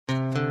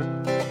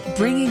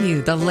Bringing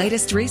you the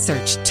latest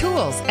research,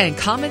 tools, and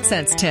common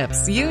sense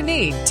tips you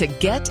need to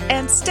get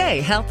and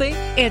stay healthy.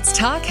 It's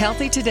Talk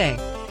Healthy Today.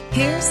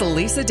 Here's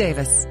Lisa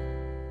Davis.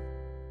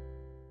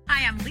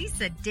 Hi, I'm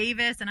Lisa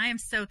Davis, and I am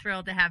so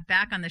thrilled to have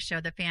back on the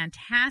show the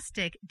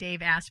fantastic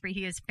Dave Asprey.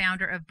 He is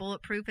founder of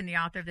Bulletproof and the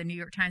author of the New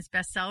York Times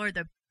bestseller,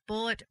 The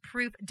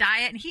Bulletproof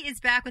Diet. And he is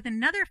back with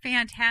another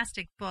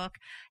fantastic book,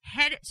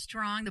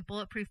 Headstrong, the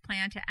Bulletproof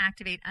Plan to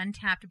Activate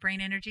Untapped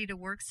Brain Energy to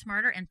Work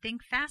Smarter and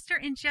Think Faster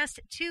in Just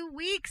 2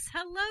 weeks.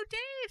 Hello,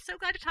 Dave. So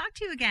glad to talk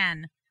to you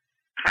again.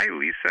 Hi,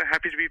 Lisa.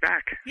 Happy to be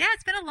back. Yeah,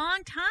 it's been a long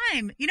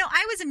time. You know,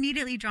 I was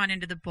immediately drawn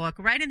into the book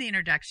right in the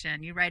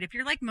introduction. You write, if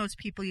you're like most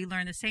people, you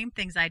learn the same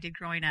things I did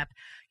growing up.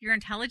 Your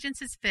intelligence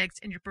is fixed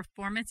and your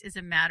performance is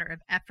a matter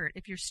of effort.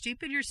 If you're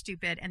stupid,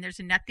 and there's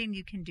nothing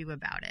you can do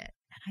about it.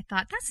 And I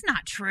thought, that's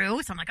not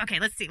true. So I'm like, okay,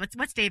 let's see.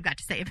 What's Dave got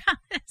to say about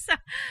this? So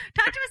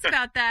talk to us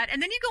about that.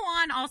 And then you go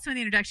on also in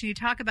the introduction, you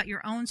talk about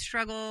your own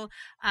struggle,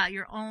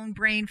 your own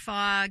brain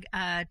fog,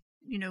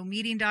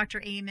 meeting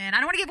Dr. Amen. I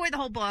don't want to give away the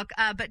whole book,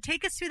 but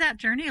take us through that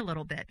journey a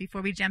little bit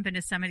before we jump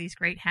into some of these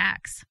great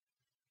hacks.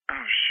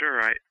 Oh,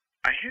 sure.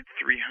 I hit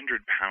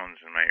 300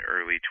 pounds in my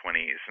early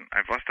 20s, and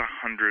I've lost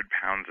 100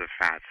 pounds of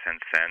fat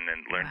since then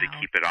and learned to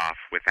keep it off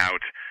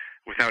without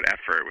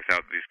effort,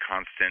 without these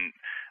constant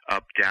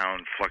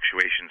up-down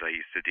fluctuations I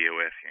used to deal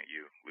with.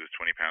 You lose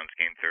 20 pounds,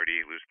 gain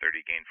 30, lose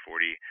 30, gain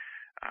 40.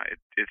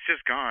 It's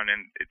just gone,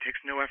 and it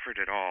takes no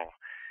effort at all.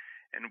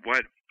 And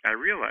what I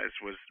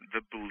realized was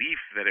the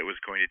belief that it was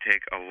going to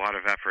take a lot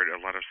of effort,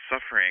 a lot of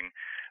suffering,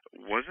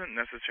 wasn't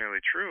necessarily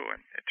true.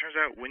 And it turns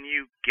out when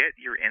you get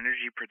your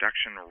energy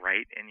production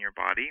right in your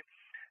body,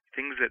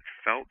 things that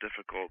felt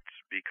difficult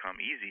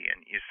become easy,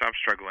 and you stop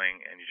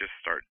struggling and you just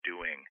start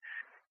doing.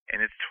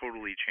 And it's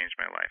totally changed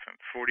my life. I'm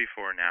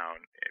 44 now,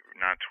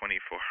 not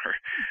 24.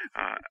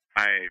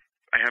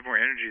 I have more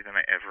energy than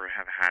I ever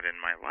have had in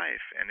my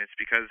life, and it's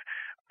because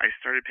I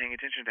started paying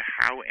attention to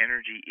how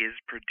energy is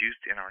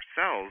produced in our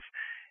cells,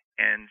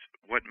 and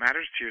what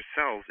matters to your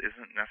cells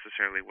isn't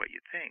necessarily what you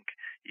think.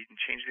 You can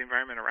change the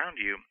environment around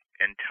you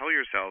and tell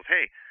your cells,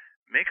 hey,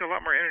 make a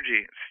lot more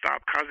energy,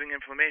 stop causing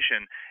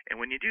inflammation,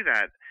 and when you do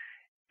that,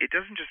 it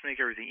doesn't just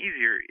make everything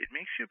easier, it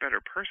makes you a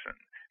better person,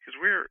 because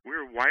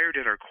we're wired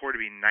at our core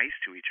to be nice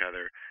to each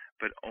other,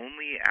 but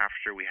only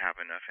after we have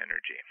enough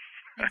energy.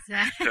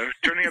 Exactly. So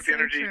turning up the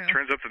energy true.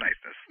 turns up the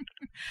niceness.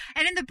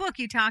 And in the book,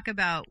 you talk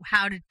about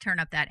how to turn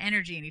up that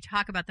energy, and you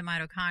talk about the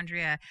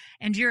mitochondria,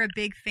 and you're a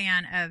big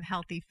fan of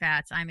healthy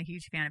fats. I'm a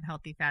huge fan of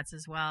healthy fats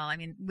as well. I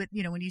mean,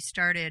 when you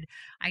started,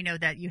 I know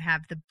that you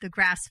have the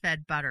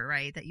grass-fed butter,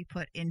 right, that you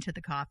put into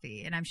the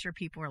coffee, and I'm sure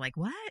people are like,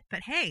 what?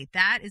 But hey,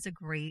 that is a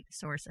great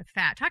source of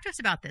fat. Talk to us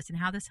about this and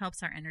how this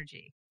helps our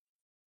energy.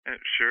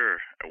 Sure.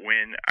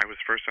 When I was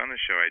first on the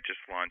show, I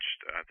just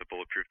launched the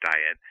Bulletproof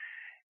Diet,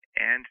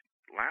 and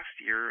last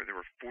year there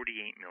were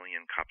 48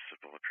 million cups of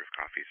Bulletproof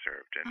coffee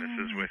served, and this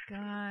is with. Oh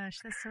my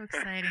gosh, that's so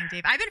exciting,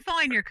 Dave! I've been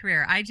following your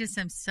career. I just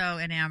am so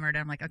enamored.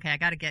 I'm like, okay, I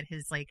got to get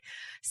his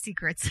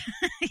secrets.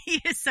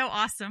 He is so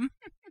awesome.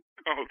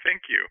 Oh,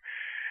 thank you.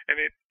 And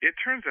it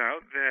turns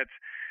out that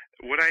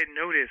what I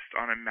noticed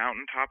on a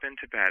mountaintop in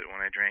Tibet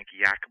when I drank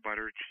yak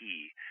butter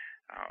tea.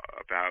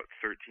 About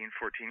 13,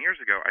 14 years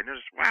ago, I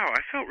noticed, wow, I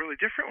felt really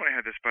different when I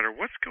had this butter.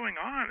 What's going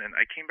on? And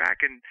I came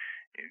back and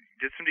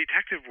did some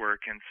detective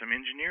work and some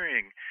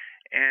engineering.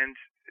 And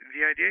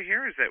the idea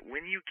here is that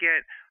when you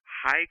get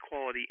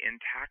high-quality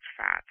intact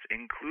fats,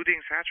 including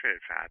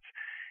saturated fats,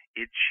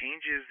 it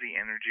changes the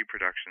energy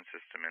production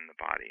system in the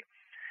body.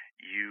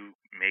 You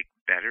make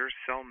better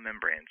cell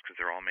membranes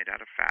because they're all made out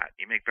of fat.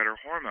 You make better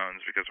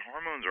hormones because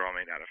hormones are all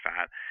made out of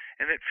fat.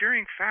 And that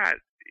fearing fat,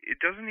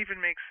 it doesn't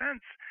even make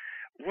sense.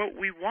 What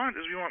we want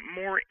is we want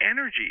more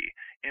energy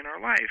in our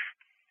life.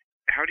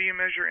 How do you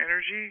measure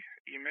energy?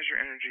 You measure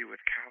energy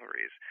with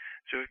calories.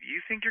 So if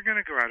you think you're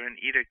going to go out and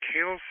eat a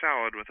kale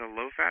salad with a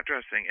low-fat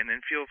dressing and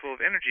then feel full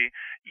of energy,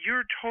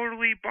 you're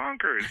totally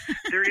bonkers.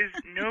 There is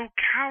no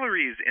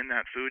calories in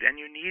that food, and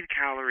you need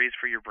calories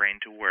for your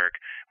brain to work.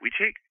 We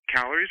take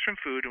calories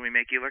from food and we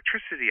make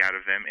electricity out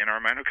of them in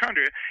our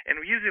mitochondria, and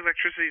we use the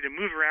electricity to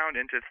move around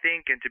and to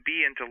think and to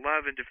be and to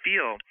love and to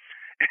feel.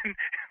 And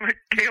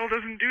kale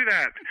doesn't do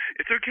that.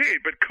 It's okay,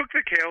 but cook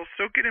the kale,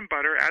 soak it in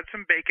butter, add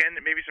some bacon,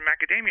 maybe some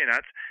macadamia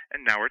nuts,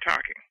 and now we're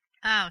talking.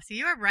 Oh, so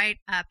you are right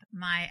up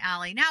my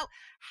alley. Now,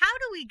 how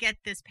do we get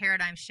this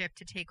paradigm shift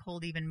to take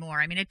hold even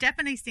more? I mean, it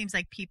definitely seems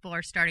like people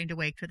are starting to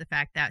wake to the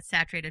fact that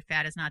saturated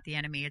fat is not the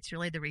enemy. It's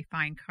really the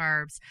refined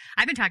carbs.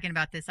 I've been talking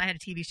about this. I had a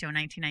TV show in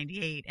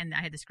 1998, and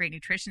I had this great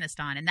nutritionist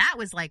on, and that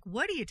was like,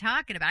 what are you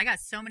talking about? I got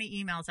so many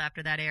emails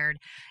after that aired,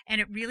 and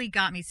it really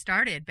got me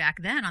started back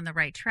then on the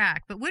right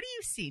track. But what do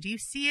you see? Do you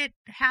see it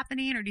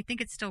happening, or do you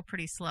think it's still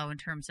pretty slow in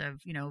terms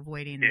of,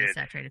 avoiding the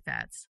saturated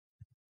fats?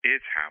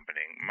 It's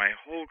happening. My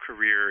whole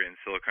career in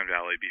Silicon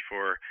Valley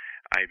before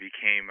I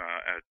became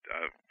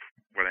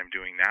what I'm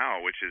doing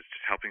now, which is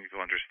just helping people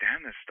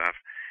understand this stuff,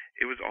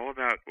 it was all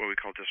about what we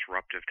call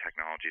disruptive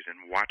technologies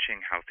and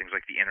watching how things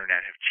like the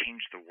internet have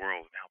changed the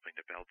world and helping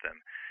to build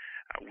them.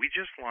 we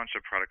just launched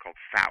a product called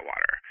Fat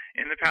Water.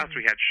 In the past,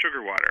 we had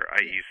sugar water,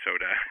 i.e.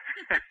 soda,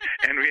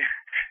 and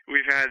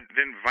we've had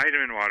then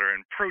vitamin water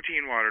and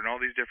protein water and all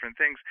these different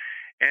things.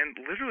 And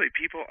literally,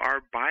 people are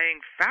buying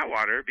fat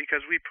water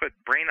because we put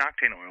brain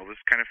octane oil,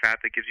 this kind of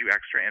fat that gives you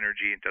extra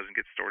energy and doesn't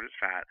get stored as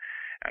fat.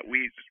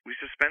 We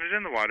suspend it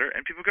in the water,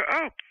 and people go,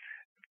 oh,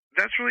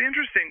 that's really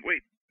interesting.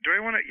 Wait, do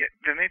I want to? Yeah.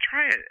 Then they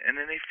try it, and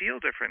then they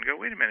feel different and go,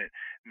 wait a minute,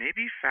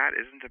 maybe fat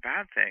isn't a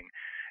bad thing.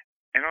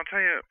 And I'll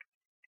tell you,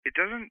 it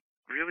doesn't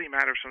really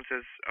matter if someone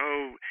says,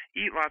 oh,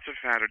 eat lots of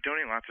fat or don't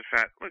eat lots of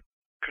fat. Look,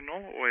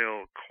 canola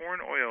oil, corn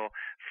oil,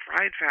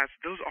 fried fats,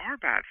 those are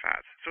bad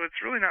fats. So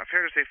it's really not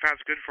fair to say fat's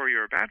good for you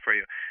or bad for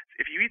you.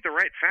 If you eat the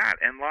right fat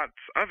and lots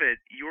of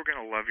it, you're going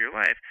to love your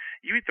life.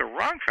 You eat the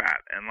wrong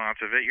fat and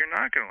lots of it, you're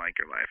not going to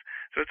like your life.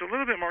 So it's a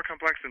little bit more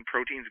complex than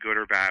protein's good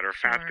or bad, or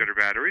fat's good or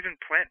bad, or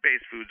even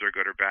plant-based foods are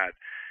good or bad.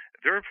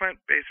 There are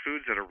plant-based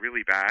foods that are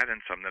really bad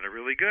and some that are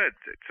really good.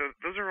 So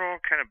those are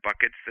all kind of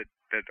buckets that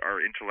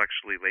are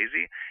intellectually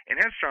lazy. In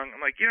Headstrong,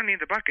 I'm like, you don't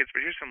need the buckets, but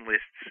here's some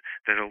lists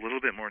that are a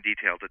little bit more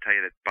detailed to tell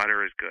you that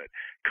butter is good,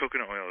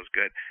 coconut oil is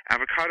good,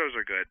 avocados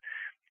are good,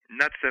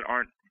 nuts that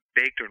aren't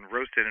baked and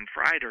roasted and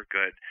fried are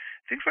good.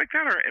 Things like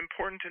that are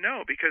important to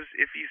know, because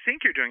if you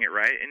think you're doing it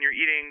right and you're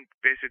eating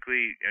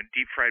basically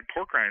deep-fried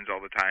pork rinds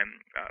all the time,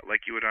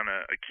 like you would on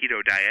a keto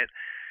diet,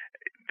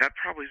 that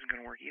probably isn't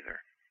going to work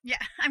either. Yeah,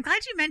 I'm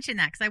glad you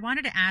mentioned that, because I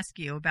wanted to ask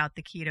you about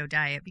the keto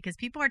diet, because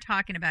people are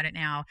talking about it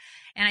now,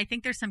 and I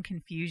think there's some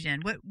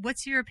confusion.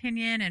 What's your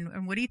opinion,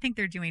 and what do you think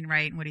they're doing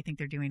right, and what do you think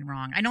they're doing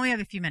wrong? I know we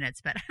have a few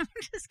minutes, but I'm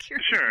just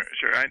curious. Sure.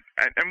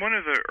 I'm one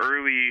of the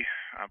early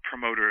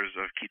promoters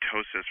of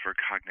ketosis for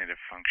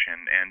cognitive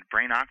function, and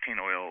brain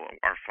octane oil,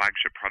 our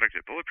flagship product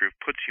at Bulletproof,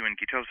 puts you in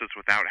ketosis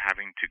without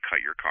having to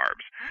cut your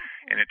carbs,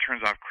 and it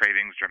turns off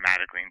cravings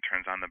dramatically and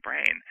turns on the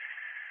brain.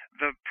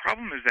 The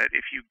problem is that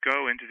if you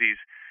go into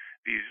these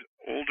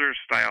older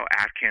style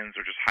Atkins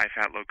or just high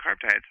fat, low carb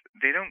diets,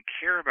 they don't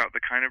care about the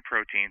kind of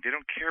protein. They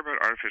don't care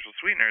about artificial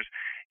sweeteners.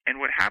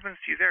 And what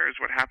happens to you there is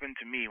what happened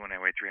to me when I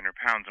weighed 300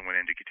 pounds and went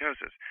into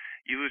ketosis.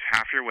 You lose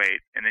half your weight,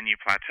 and then you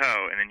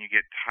plateau, and then you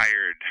get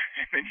tired,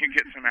 and then you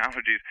get some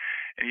allergies,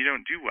 and you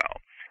don't do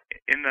well.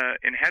 In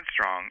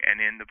Headstrong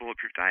and in the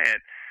Bulletproof diet,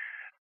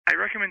 I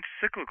recommend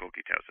cyclical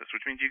ketosis,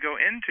 which means you go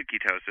into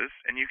ketosis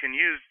and you can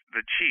use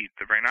the cheat,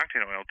 the brain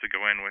octane oil, to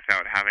go in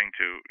without having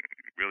to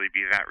really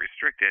be that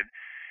restricted.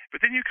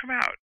 But then you come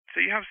out. So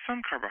you have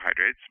some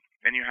carbohydrates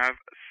and you have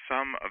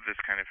some of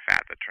this kind of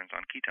fat that turns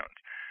on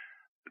ketones.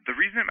 The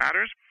reason it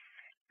matters,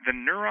 the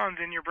neurons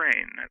in your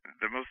brain,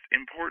 the most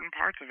important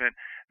parts of it,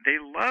 they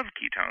love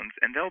ketones,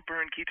 and they'll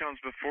burn ketones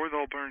before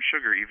they'll burn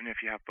sugar, even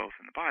if you have both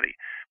in the body.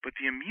 But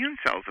the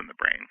immune cells in the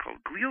brain,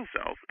 called glial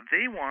cells,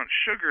 they want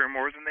sugar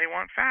more than they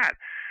want fat.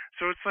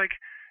 So it's like,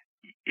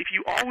 if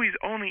you always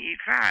only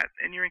eat fat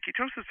and you're in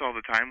ketosis all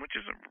the time, which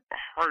is a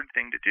hard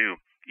thing to do,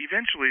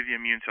 eventually the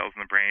immune cells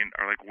in the brain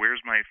are like,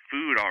 where's my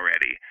food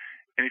already?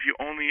 And if you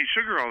only eat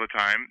sugar all the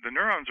time, the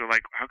neurons are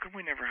like, how come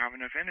we never have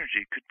enough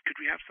energy? Could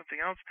we have something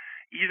else?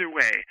 Either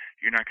way,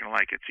 you're not going to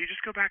like it. So you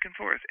just go back and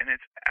forth, and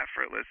it's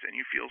effortless, and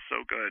you feel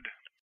so good.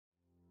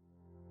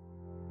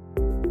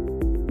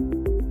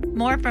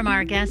 More from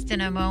our guest in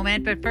a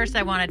moment, but first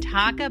I want to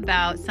talk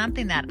about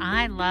something that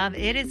I love.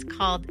 It is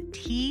called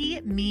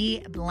Tea-Me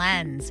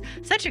Blends.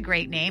 Such a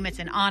great name. It's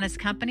an honest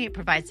company. It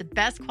provides the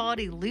best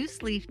quality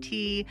loose leaf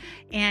tea,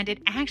 and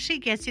it actually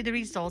gets you the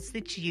results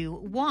that you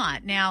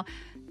want. Now,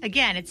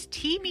 again, it's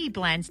Tea-Me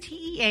Blends,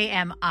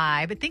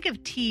 T-E-A-M-I, but think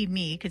of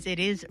Tea-Me because it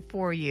is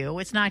for you.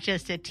 It's not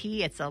just a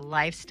tea, it's a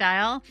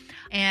lifestyle.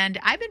 And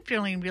I've been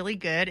feeling really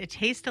good. It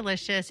tastes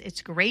delicious.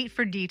 It's great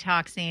for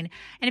detoxing.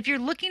 And if you're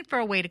looking for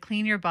a way to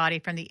clean your body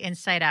from the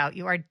inside out,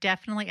 you are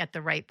definitely at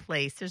the right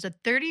place. There's a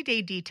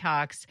 30-day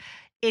detox.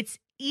 It's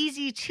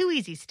easy, 2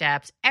 easy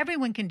steps.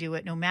 Everyone can do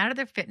it, no matter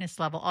their fitness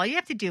level. All you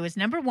have to do is,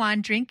 number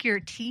one, drink your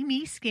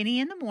Tea-Me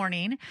Skinny in the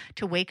morning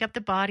to wake up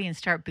the body and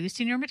start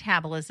boosting your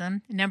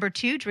metabolism. Number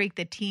two, drink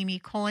the Tea-Me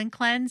Colon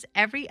Cleanse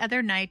every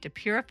other night to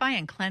purify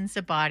and cleanse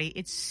the body.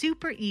 It's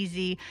super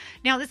easy.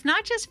 Now, it's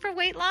not just for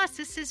weight loss.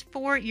 This is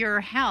for your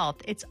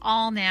health. It's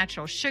all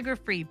natural,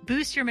 sugar-free,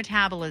 boosts your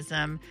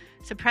metabolism,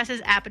 suppresses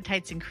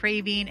appetites and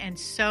craving, and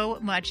so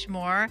much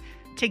more.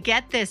 To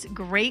get this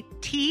great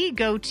tea,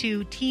 go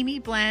to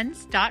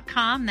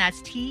teamiblends.com.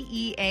 That's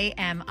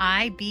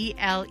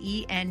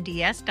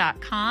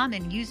TEAMIBLENDS.com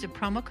and use the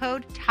promo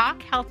code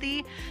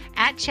TALKHEALTHY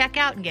at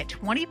checkout and get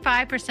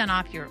 25%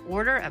 off your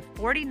order of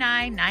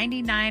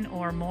 $49.99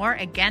 or more.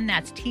 Again,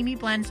 that's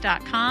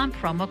teamiblends.com,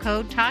 promo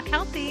code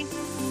TALKHEALTHY.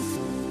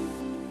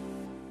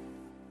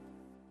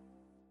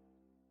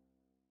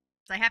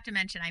 I have to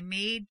mention, I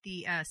made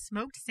the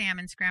smoked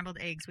salmon scrambled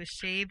eggs with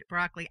shaved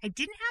broccoli. I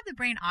didn't have the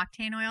brain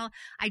octane oil.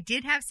 I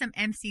did have some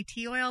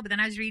MCT oil, but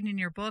then I was reading in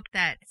your book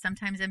that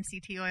sometimes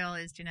MCT oil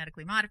is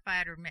genetically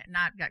modified or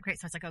not got great.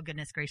 So I was like, oh,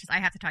 goodness gracious, I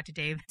have to talk to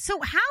Dave.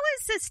 So how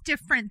is this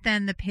different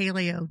than the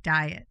paleo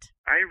diet?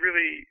 I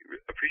really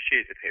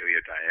appreciate the paleo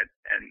diet.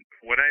 And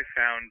what I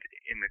found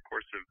in the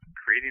course of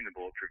creating the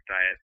Bulletproof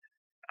diet,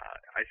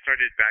 I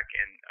started back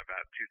in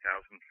about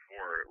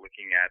 2004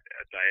 looking at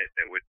a diet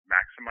that would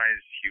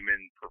maximize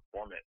human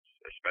performance,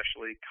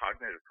 especially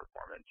cognitive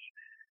performance.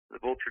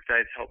 The Bulletproof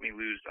diet helped me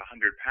lose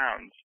 100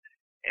 pounds,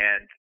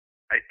 and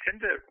I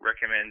tend to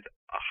recommend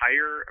a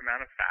higher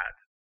amount of fat.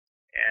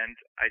 And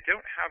I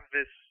don't have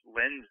this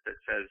lens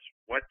that says,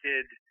 what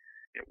did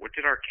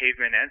our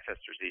caveman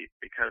ancestors eat?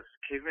 Because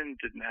cavemen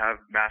didn't have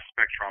mass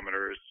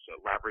spectrometers,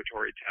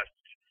 laboratory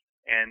tests,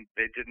 and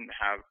they didn't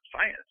have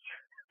science.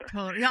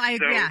 Totally. No,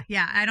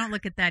 yeah. I don't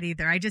look at that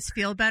either. I just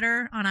feel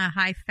better on a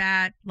high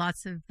fat,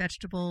 lots of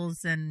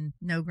vegetables and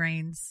no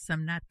grains,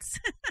 some nuts.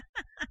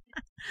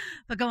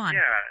 But go on.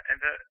 Yeah, and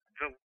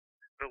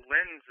the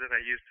lens that I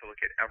use to look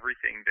at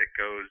everything that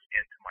goes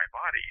into my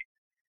body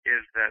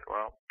is that,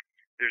 well,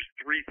 there's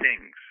three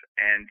things,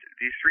 and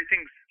these three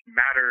things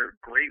matter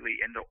greatly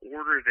in the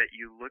order that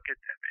you look at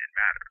them. It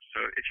matters. So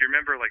if you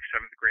remember, like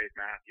 7th grade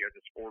math, you have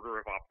this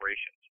order of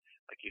operations.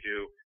 Like you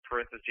do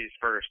parentheses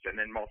first and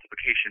then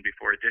multiplication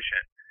before addition.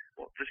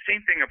 Well, the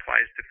same thing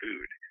applies to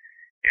food.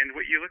 And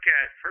what you look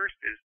at first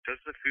is,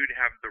 does the food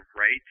have the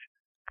right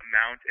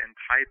amount and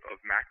type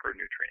of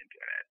macronutrient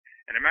in it?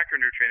 And a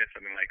macronutrient is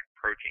something like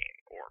protein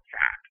or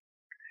fat.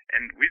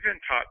 And we've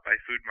been taught by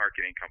food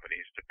marketing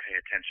companies to pay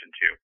attention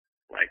to,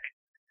 like,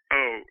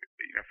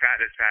 fat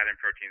is fat and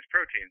protein is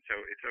protein. So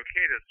it's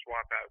okay to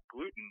swap out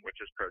gluten, which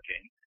is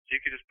protein. So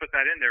you could just put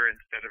that in there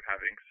instead of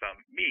having some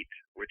meat,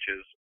 which is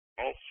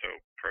also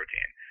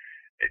protein.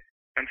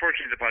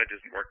 Unfortunately, the body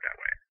doesn't work that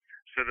way.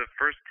 So the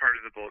first part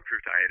of the Bulletproof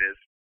diet is,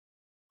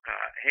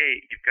 hey,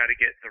 you've got to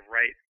get the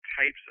right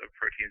types of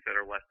proteins that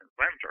are less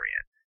inflammatory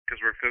in, because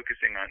we're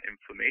focusing on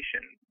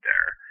inflammation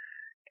there.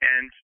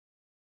 And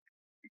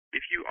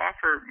if you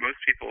offer most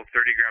people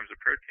 30 grams of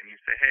protein, you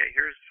say, hey,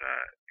 here's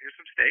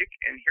some steak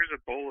and here's a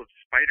bowl of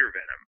spider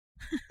venom.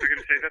 They're going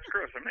to say, that's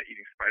gross. I'm not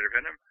eating spider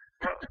venom.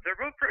 Well, they're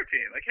both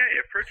protein. Like, hey,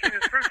 if protein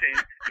is protein,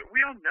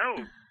 we all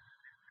know,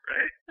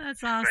 right?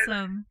 That's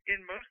awesome. But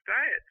in most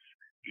diets,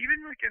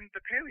 even like in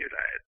the paleo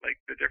diet, like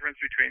the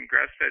difference between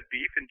grass-fed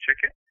beef and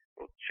chicken,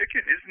 well,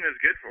 chicken isn't as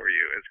good for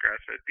you as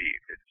grass-fed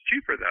beef. It's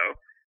cheaper, though,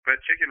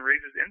 but chicken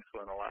raises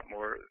insulin a lot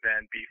more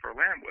than beef or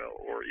lamb will,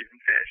 or even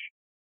fish.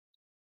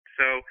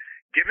 So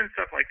given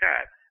stuff like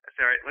that, I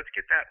say, all right, let's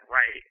get that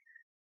right.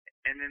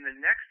 And then the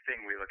next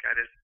thing we look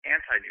at is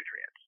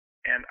anti-nutrients.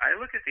 And I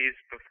look at these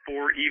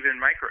before even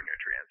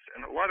micronutrients.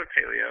 And a lot of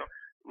paleo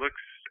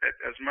looks at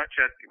as much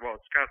at, well,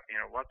 it's got,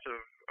 lots of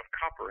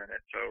copper in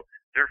it, so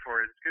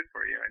therefore it's good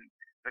for you. And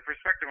the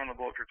perspective on the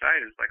Bulletproof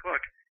diet is like,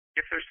 look,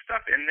 if there's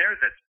stuff in there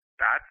that's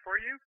bad for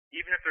you,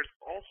 even if there's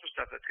also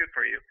stuff that's good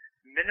for you,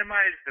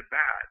 minimize the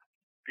bad.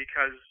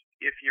 Because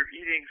if you're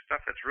eating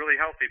stuff that's really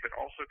healthy but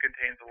also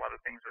contains a lot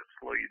of things that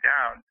slow you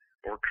down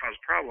or cause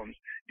problems,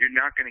 you're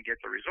not going to get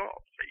the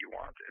results that you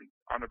want. And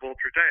on the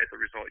Bulletproof diet, the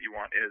result you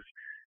want is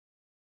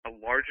a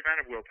large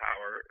amount of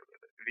willpower,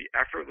 the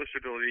effortless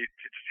ability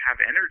to just have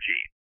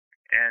energy.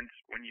 And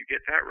when you get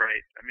that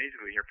right,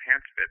 amazingly, your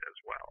pants fit as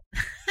well.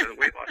 So the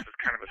weight loss is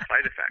kind of a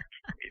side effect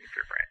from eating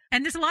Pure Brain.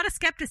 And there's a lot of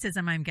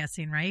skepticism, I'm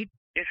guessing, right?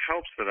 It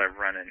helps that I've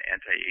run an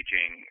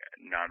anti-aging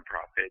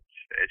nonprofit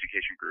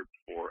education group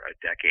for a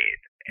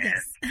decade.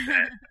 And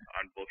that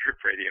on Bulletproof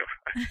Radio,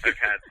 I've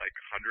had like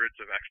hundreds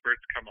of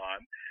experts come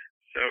on.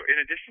 So in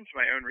addition to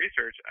my own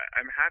research,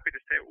 I'm happy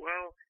to say,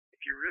 well,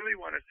 if you really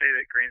want to say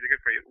that grains are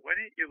good for you, why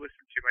didn't you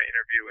listen to my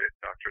interview with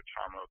Dr.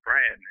 Tom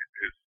O'Brien,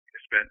 who's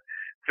spent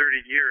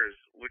 30 years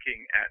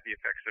looking at the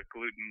effects of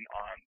gluten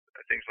on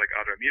things like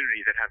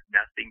autoimmunity that have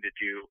nothing to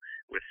do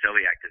with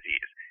celiac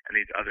disease and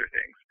these other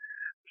things.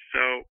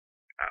 So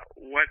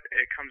what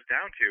it comes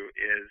down to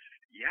is,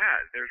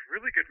 there's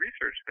really good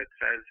research that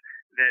says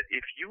that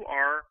if you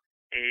are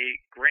a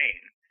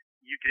grain,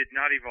 you did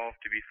not evolve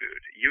to be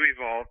food. You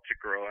evolved to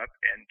grow up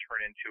and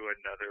turn into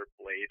another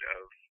blade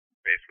of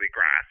basically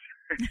grass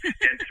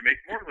and to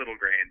make more little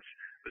grains,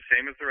 the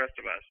same as the rest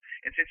of us.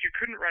 And since you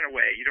couldn't run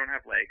away, you don't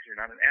have legs, you're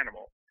not an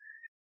animal,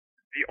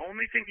 the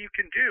only thing you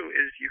can do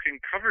is you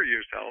can cover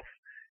yourself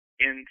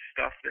in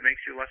stuff that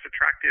makes you less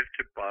attractive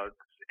to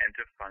bugs and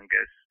to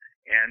fungus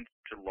and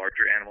to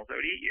larger animals that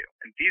would eat you.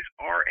 And these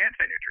are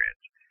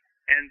anti-nutrients.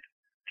 And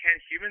can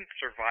humans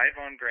survive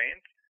on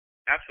grains?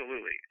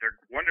 Absolutely.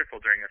 They're wonderful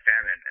during a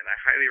famine, and I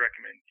highly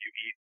recommend you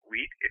eat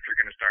wheat if you're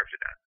going to starve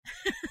to death.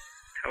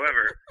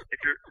 However,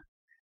 if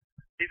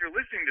you're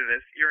listening to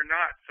this, you're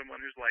not someone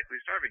who's likely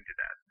starving to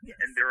death. Yes.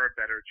 And there are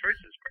better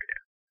choices for you.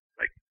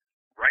 Like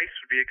rice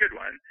would be a good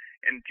one.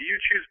 And do you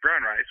choose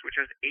brown rice,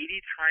 which has 80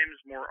 times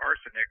more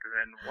arsenic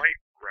than white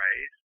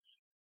rice?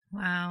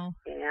 Wow.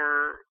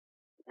 Or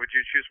would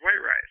you choose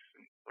white rice?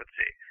 Let's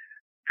see.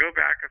 Go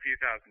back a few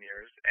thousand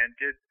years, and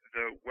did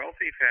the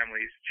wealthy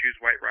families choose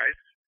white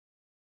rice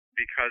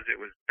because it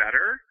was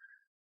better,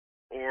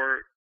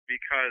 or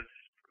because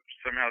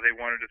somehow they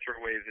wanted to throw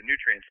away the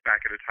nutrients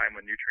back at a time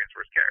when nutrients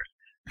were scarce?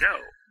 No,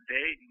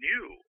 they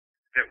knew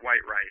that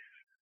white rice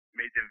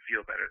made them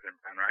feel better than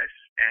brown rice,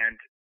 and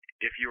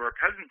if you were a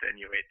peasant and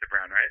you ate the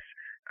brown rice,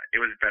 it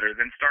was better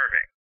than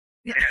starving.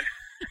 Yeah. And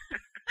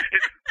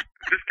it's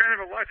this kind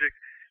of a logic.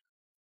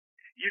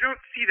 You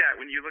don't see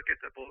that when you look at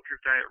the Bulletproof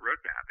Diet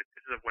Roadmap.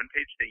 It's a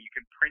one-page thing you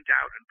can print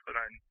out and put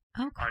on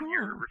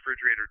your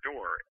refrigerator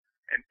door,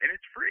 and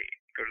it's free.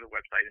 Go to the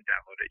website and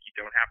download it. You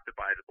don't have to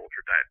buy the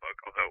Bulletproof Diet book,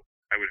 although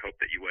I would hope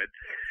that you would.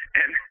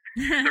 And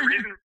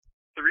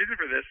the reason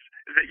for this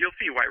is that you'll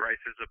see white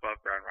rice is above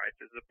brown rice,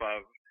 is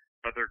above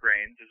other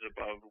grains, is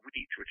above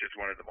wheat, which is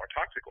one of the more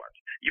toxic ones.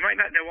 You might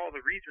not know all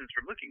the reasons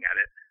from looking at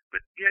it,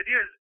 but the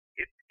idea is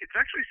it's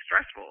actually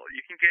stressful.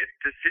 You can get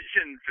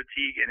decision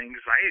fatigue and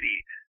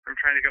anxiety from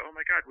trying to go, oh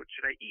my God, what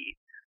should I eat?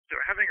 So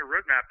having a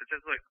roadmap that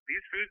says, look,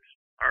 these foods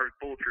are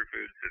bulletproof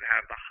foods that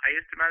have the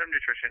highest amount of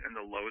nutrition and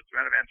the lowest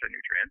amount of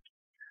anti-nutrients.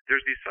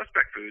 There's these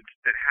suspect foods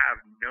that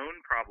have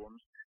known problems.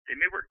 They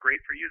may work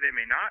great for you, they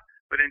may not,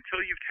 but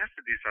until you've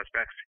tested these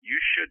suspects, you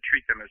should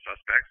treat them as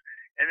suspects.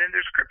 And then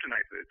there's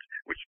kryptonite foods,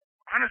 which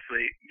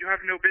honestly, you have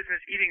no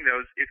business eating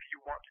those if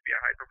you want to be a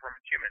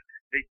high-performance human.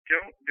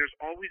 There's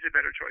always a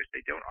better choice.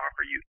 They don't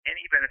offer you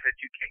any benefits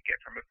you can't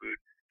get from a food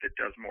that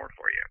does more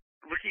for you.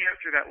 Looking at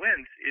it through that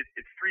lens,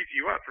 it frees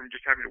you up from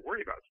just having to worry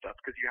about stuff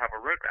because you have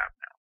a roadmap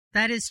now.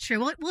 That is true.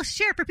 Well, we'll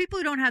share for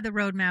people who don't have the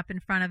roadmap in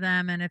front of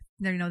them, and if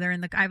they're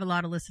I have a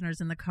lot of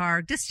listeners in the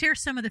car. Just share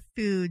some of the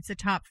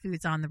top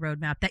foods on the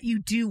roadmap that you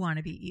do want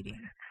to be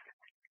eating.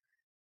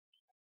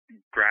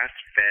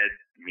 Grass-fed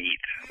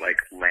meat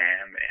like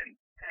lamb and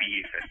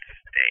beef and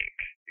steak.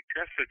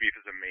 Grass-fed beef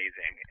is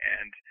amazing,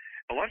 and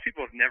a lot of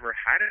people have never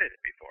had it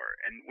before.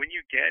 And when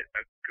you get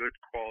a good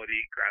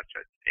quality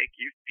grass-fed steak,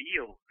 you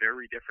feel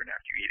very different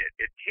after you eat it.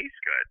 It tastes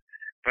good,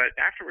 but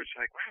afterwards,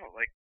 you're like, wow,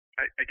 like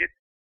I get.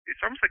 It's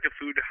almost like a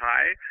food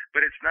high,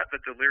 but it's not the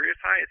delirious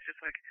high. It's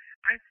just like,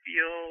 I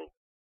feel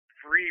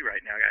free right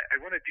now. I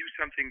want to do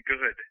something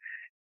good.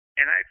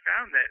 And I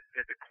found that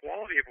the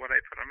quality of what I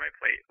put on my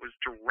plate was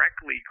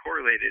directly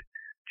correlated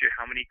to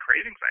how many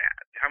cravings I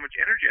had, how much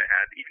energy I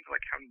had, even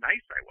like how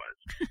nice I was.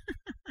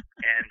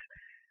 And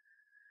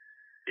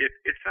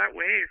it's that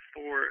way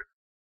for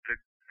the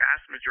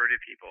vast majority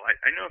of people.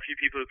 I know a few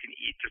people who can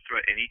eat just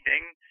about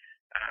anything.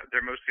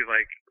 They're mostly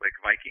like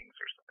Vikings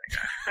or something.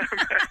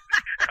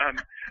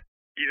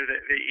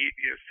 They eat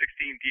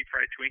 16 deep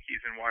fried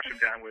Twinkies and wash them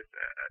down with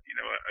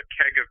a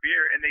keg of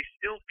beer, and they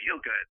still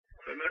feel good.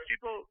 But most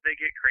people, they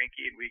get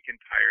cranky and weak and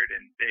tired,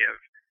 and they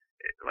have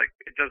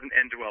it doesn't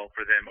end well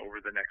for them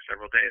over the next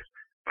several days.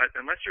 But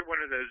unless you're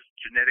one of those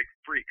genetic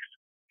freaks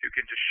who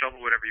can just shovel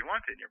whatever you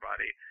want in your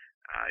body,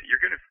 you're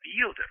going to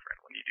feel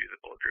different when you do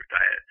the Bulletproof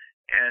Diet.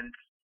 And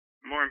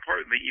more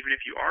importantly, even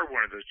if you are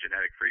one of those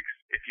genetic freaks,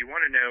 if you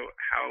want to know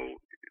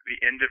how the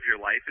end of your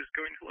life is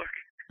going to look,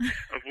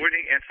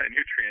 avoiding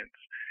anti-nutrients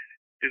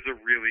is a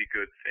really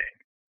good thing.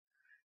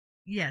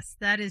 Yes,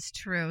 that is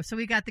true. So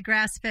we got the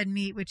grass-fed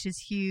meat, which is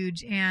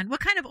huge. And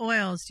what kind of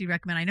oils do you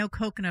recommend? I know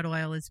coconut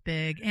oil is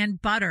big,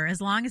 and butter, as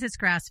long as it's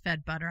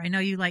grass-fed butter. I know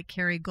you like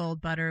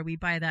Kerrygold butter. We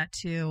buy that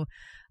too.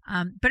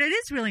 But it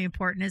is really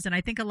important, isn't it?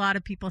 I think a lot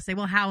of people say,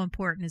 well, how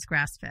important is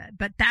grass-fed?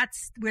 But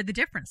that's where the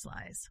difference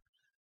lies.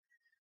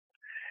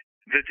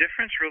 The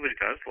difference really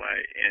does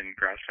lie in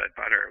grass-fed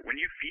butter. When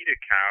you feed a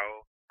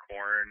cow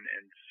corn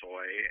and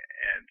soy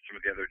and some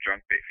of the other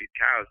junk they feed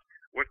cows,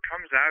 what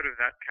comes out of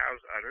that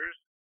cow's udders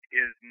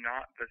is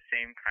not the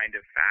same kind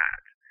of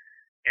fat.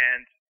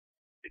 And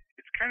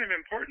it's kind of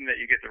important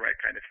that you get the right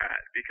kind of fat,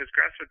 because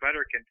grass-fed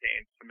butter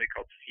contains something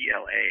called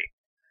CLA,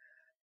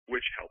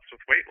 which helps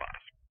with weight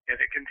loss.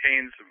 And it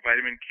contains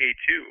vitamin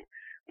K2,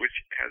 which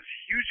has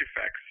huge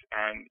effects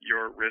on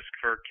your risk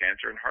for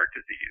cancer and heart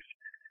disease.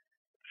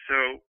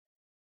 So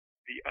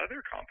the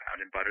other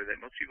compound in butter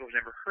that most people have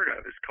never heard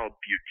of is called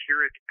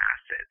butyric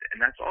acid, and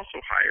that's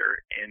also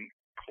higher in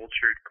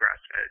cultured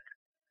grass-fed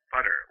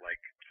butter, like,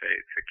 say,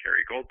 the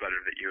Kerrygold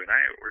butter that you and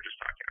I were just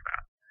talking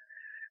about.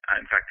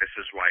 In fact, this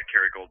is why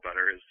Kerrygold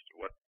butter is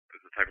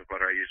the type of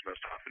butter I use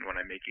most often when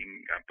I'm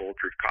making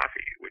bulletproof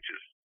coffee, which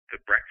is the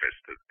breakfast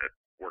that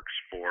works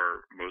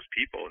for most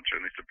people, and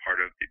certainly it's a part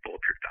of the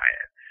bulletproof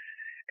diet.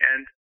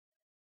 And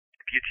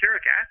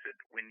butyric acid,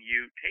 when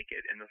you take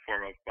it in the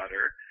form of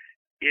butter,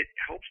 it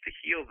helps to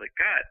heal the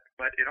gut,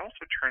 but it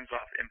also turns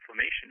off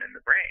inflammation in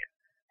the brain.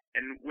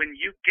 And when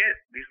you get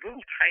these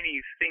little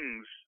tiny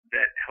things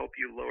that help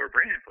you lower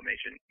brain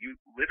inflammation, you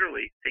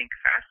literally think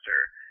faster,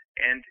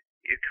 and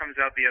it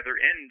comes out the other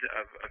end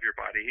of your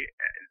body,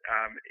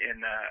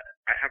 and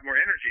I have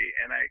more energy,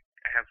 and I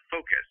have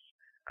focus.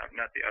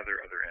 Not the other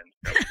end.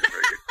 That was a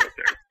very good quote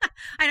there.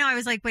 I know. I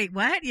was like, wait,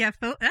 what? Yeah,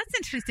 that's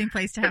an interesting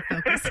place to have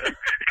focus.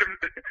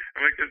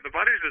 I'm like, the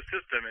body's a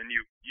system, and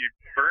you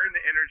burn the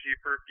energy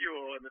for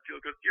fuel, and the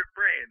fuel goes to your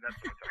brain. That's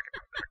what I'm talking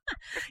about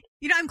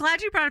there. I'm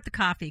glad you brought up the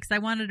coffee, because I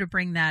wanted to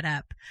bring that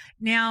up.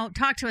 Now,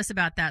 talk to us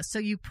about that.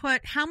 So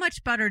how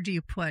much butter do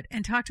you put?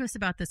 And talk to us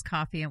about this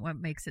coffee and what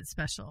makes it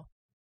special.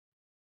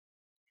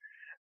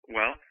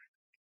 Well,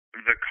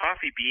 the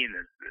coffee bean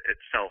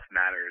itself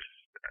matters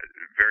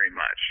very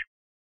much.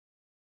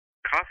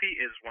 Coffee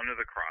is one of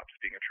the crops,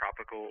 being a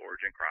tropical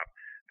origin crop,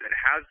 that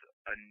has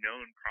a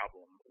known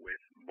problem with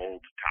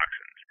mold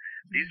toxins.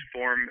 These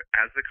form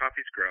as the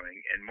coffee's growing,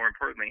 and more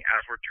importantly,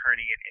 as we're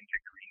turning it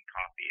into green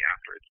coffee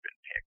after it's been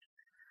picked.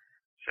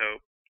 So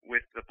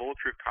with the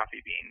bulletproof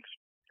coffee beans,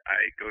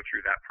 I go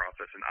through that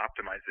process and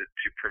optimize it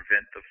to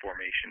prevent the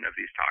formation of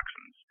these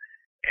toxins.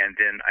 And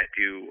then I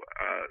do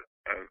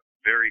a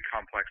very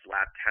complex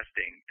lab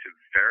testing to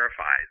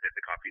verify that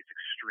the coffee is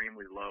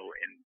extremely low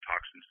in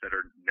toxins that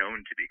are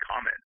known to be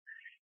common.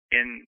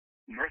 In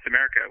North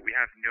America, we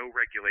have no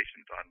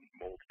regulations on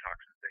mold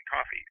toxins in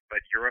coffee,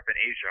 but Europe and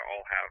Asia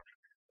all have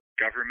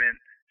government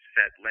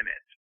set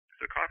limits.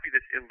 So coffee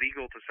that's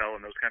illegal to sell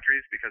in those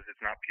countries because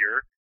it's not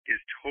pure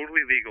is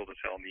totally legal to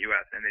sell in the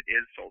U.S., and it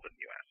is sold in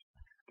the U.S.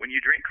 When you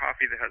drink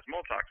coffee that has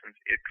mold toxins,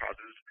 it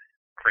causes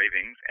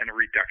cravings and a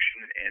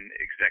reduction in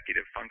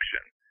executive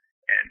function.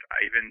 And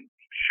I even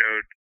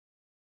showed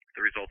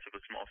the results of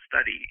a small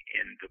study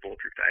in the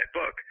Bulletproof Diet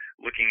book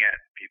looking at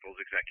people's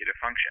executive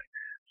function.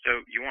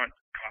 So you want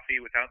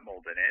coffee without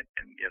mold in it,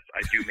 and yes,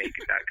 I do make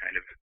that kind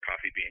of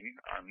coffee bean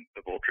on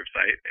the Bulletproof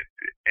site,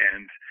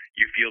 and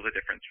you feel the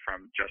difference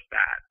from just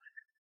that.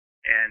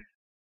 And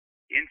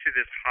into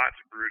this hot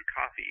brewed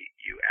coffee,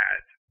 you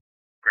add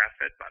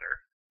grass-fed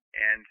butter,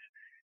 and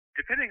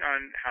depending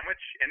on how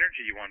much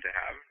energy you want to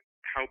have,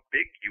 how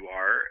big you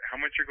are, how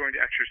much you're going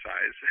to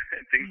exercise,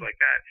 and things like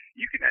that,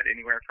 you can add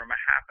anywhere from a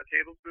half a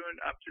tablespoon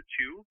up to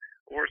 2,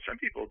 or some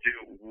people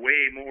do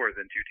way more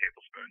than 2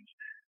 tablespoons.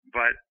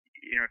 But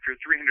if you're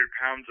 300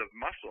 pounds of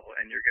muscle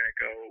and you're going to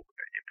go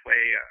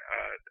play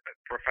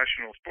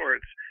professional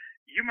sports,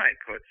 you might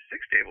put 6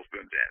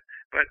 tablespoons in.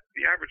 But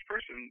the average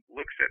person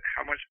looks at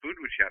how much food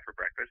would you have for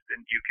breakfast,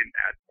 and you can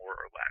add more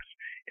or less.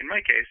 In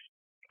my case,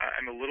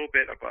 I'm a little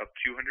bit above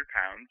 200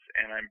 pounds,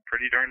 and I'm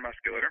pretty darn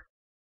muscular,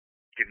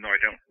 even though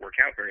I don't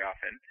work out very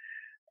often.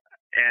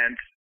 And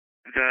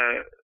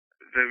the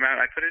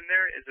amount I put in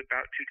there is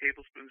about 2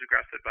 tablespoons of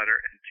grass-fed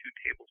butter and 2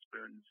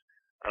 tablespoons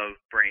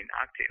of brain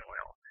octane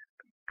oil.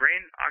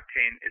 Brain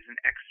octane is an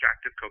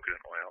extract of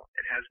coconut oil.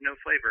 It has no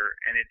flavor,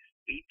 and it's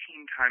 18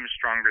 times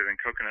stronger than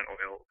coconut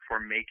oil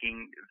for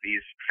making these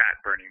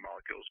fat-burning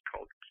molecules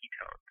called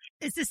ketones.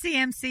 Is this the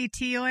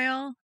MCT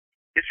oil?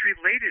 It's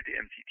related to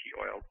MCT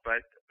oil,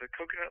 but the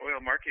coconut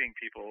oil marketing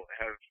people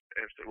have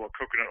said, well,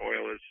 coconut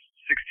oil is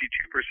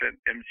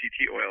 62%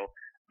 MCT oil.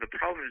 The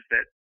problem is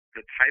that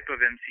the type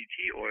of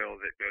MCT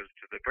oil that goes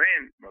to the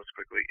brain most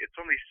quickly, it's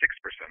only 6%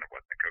 of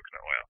what's in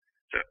coconut oil.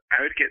 So I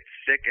would get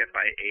sick if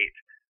I ate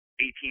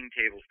 18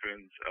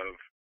 tablespoons of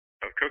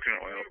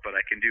coconut oil, but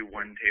I can do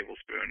 1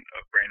 tablespoon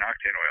of brain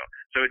octane oil.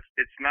 So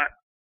it's not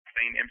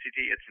plain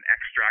MCT, it's an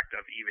extract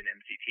of even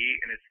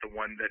MCT, and it's the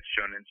one that's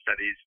shown in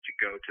studies to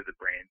go to the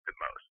brain the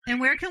most. And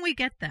where can we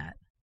get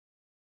that?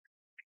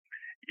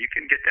 You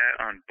can get that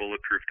on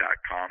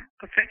bulletproof.com.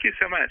 Well, thank you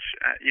so much.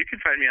 You can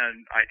find me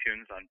on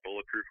iTunes on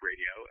Bulletproof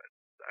Radio.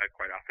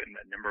 Quite often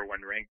the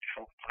 #1 ranked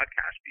health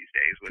podcast these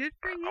days with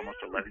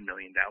almost 11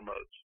 million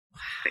downloads.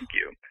 Wow. Thank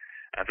you.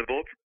 The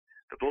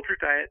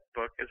Bulletproof Diet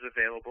book is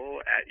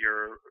available at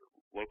your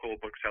local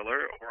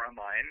bookseller or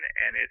online,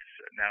 and it's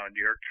now a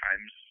New York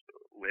Times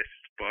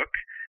list book.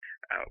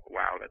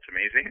 Wow, that's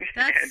amazing.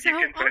 That's and so you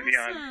can find me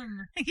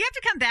awesome. You have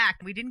to come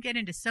back. We didn't get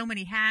into so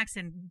many hacks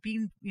and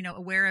being,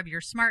 aware of your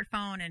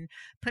smartphone and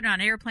putting it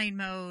on airplane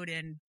mode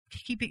and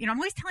keeping, I'm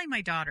always telling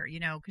my daughter,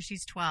 because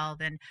she's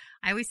 12, and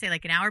I always say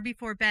like an hour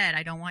before bed,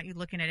 I don't want you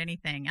looking at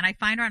anything. And I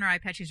find her on her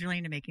iPad. She's really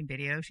into making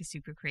videos. She's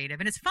super creative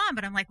and it's fun,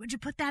 but I'm like, would you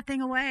put that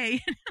thing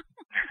away?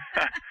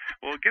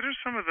 Well, get her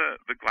some of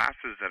the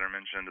glasses that are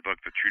mentioned in the book,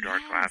 the True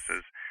Dark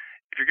glasses.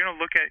 If you're going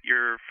to look at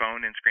your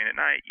phone and screen at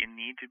night, you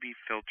need to be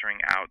filtering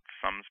out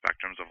some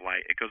spectrums of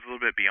light. It goes a little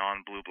bit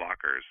beyond blue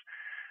blockers.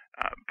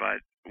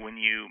 But when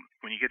you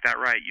get that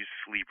right, you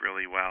sleep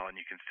really well and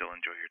you can still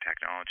enjoy your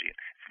technology.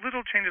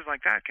 Little changes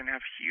like that can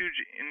have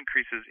huge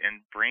increases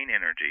in brain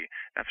energy.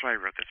 That's why I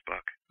wrote this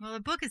book. Well,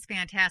 the book is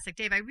fantastic.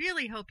 Dave, I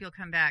really hope you'll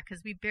come back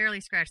because we barely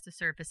scratched the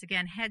surface.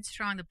 Again,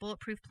 Headstrong, the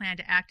bulletproof plan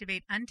to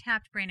activate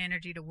untapped brain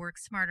energy to work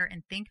smarter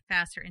and think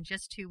faster in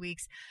just 2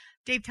 weeks.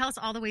 Dave, tell us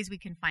all the ways we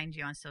can find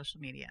you on social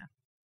media.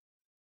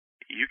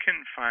 You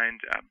can find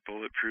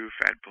Bulletproof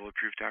at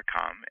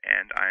bulletproof.com,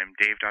 and I'm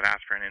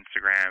Dave.Asprey on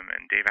Instagram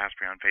and Dave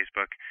Asprey on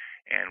Facebook,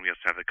 and we also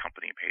have the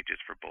company pages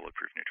for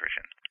Bulletproof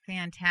Nutrition.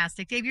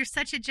 Fantastic. Dave, you're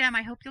such a gem.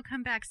 I hope you'll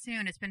come back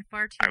soon. It's been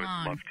far too long.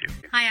 I would love to.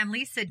 Hi, I'm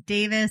Lisa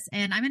Davis,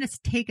 and I'm going to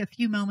take a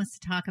few moments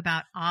to talk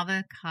about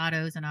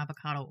avocados and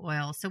avocado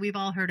oil. So we've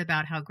all heard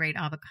about how great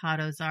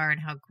avocados are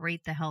and how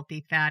great the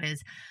healthy fat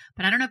is,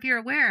 but I don't know if you're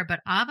aware, but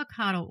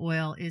avocado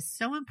oil is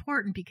so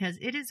important because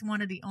it is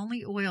one of the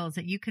only oils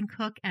that you can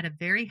cook at a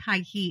very high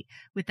heat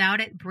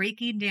without it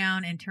breaking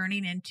down and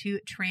turning into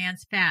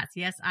trans fats.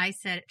 Yes, I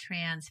said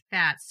trans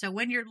fats. So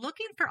when you're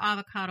looking for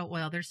avocado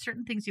oil, there's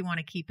certain things you want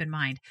to keep in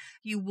mind.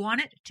 You want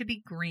it to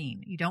be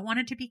green. You don't want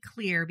it to be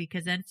clear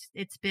because then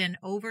it's been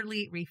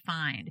overly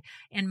refined.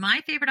 And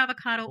my favorite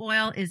avocado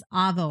oil is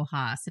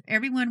Avohass. If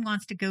everyone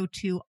wants to go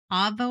to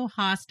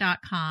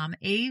avohass.com,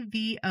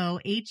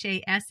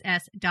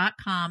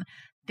 AVOHASS.com,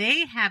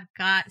 they have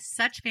got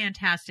such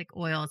fantastic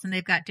oils, and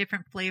they've got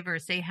different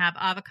flavors. They have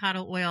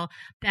avocado oil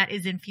that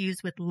is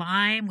infused with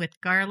lime, with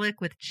garlic,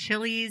 with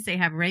chilies. They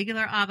have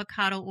regular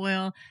avocado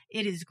oil.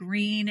 It is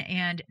green,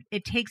 and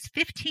it takes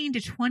 15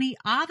 to 20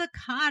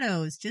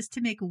 avocados just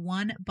to make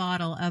one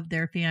bottle of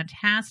their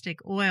fantastic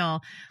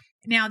oil.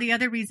 Now, the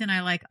other reason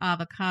I like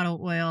avocado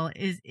oil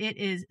is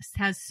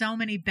has so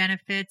many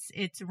benefits.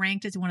 It's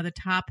ranked as one of the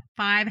top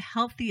 5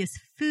 healthiest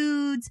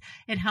foods.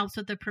 It helps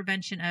with the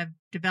prevention of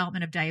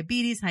development of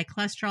diabetes, high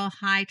cholesterol,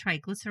 high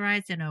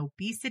triglycerides, and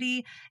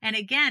obesity. And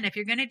again, if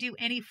you're going to do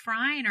any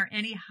frying or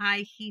any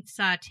high heat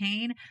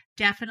sauteing,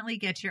 definitely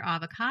get your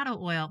avocado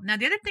oil. Now,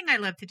 the other thing I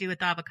love to do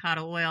with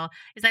avocado oil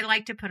is I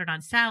like to put it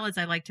on salads.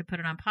 I like to put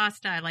it on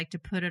pasta. I like to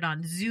put it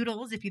on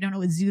zoodles. If you don't know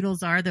what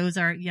zoodles are, those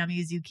are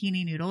yummy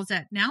zucchini noodles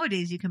that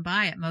nowadays you can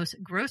buy at most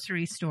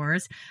grocery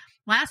stores.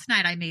 Last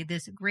night, I made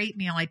this great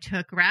meal. I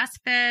took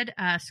grass-fed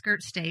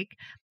skirt steak,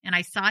 and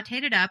I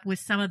sauteed it up with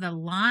some of the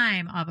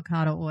lime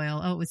avocado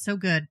oil. Oh, it was so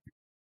good.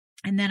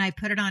 And then I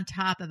put it on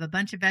top of a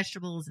bunch of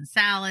vegetables and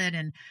salad.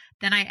 And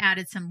then I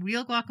added some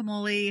real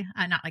guacamole,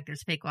 not like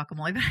there's fake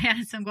guacamole, but I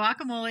added some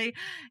guacamole.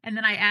 And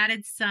then I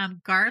added some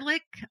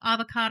garlic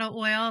avocado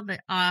oil, the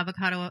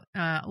avocado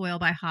oil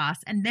by Haas.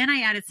 And then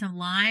I added some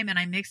lime, and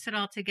I mixed it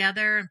all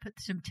together and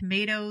put some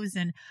tomatoes,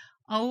 and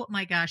oh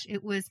my gosh,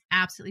 it was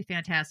absolutely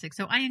fantastic.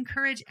 So I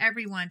encourage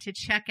everyone to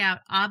check out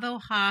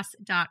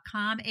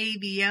avohass.com,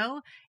 AVOHASS.com.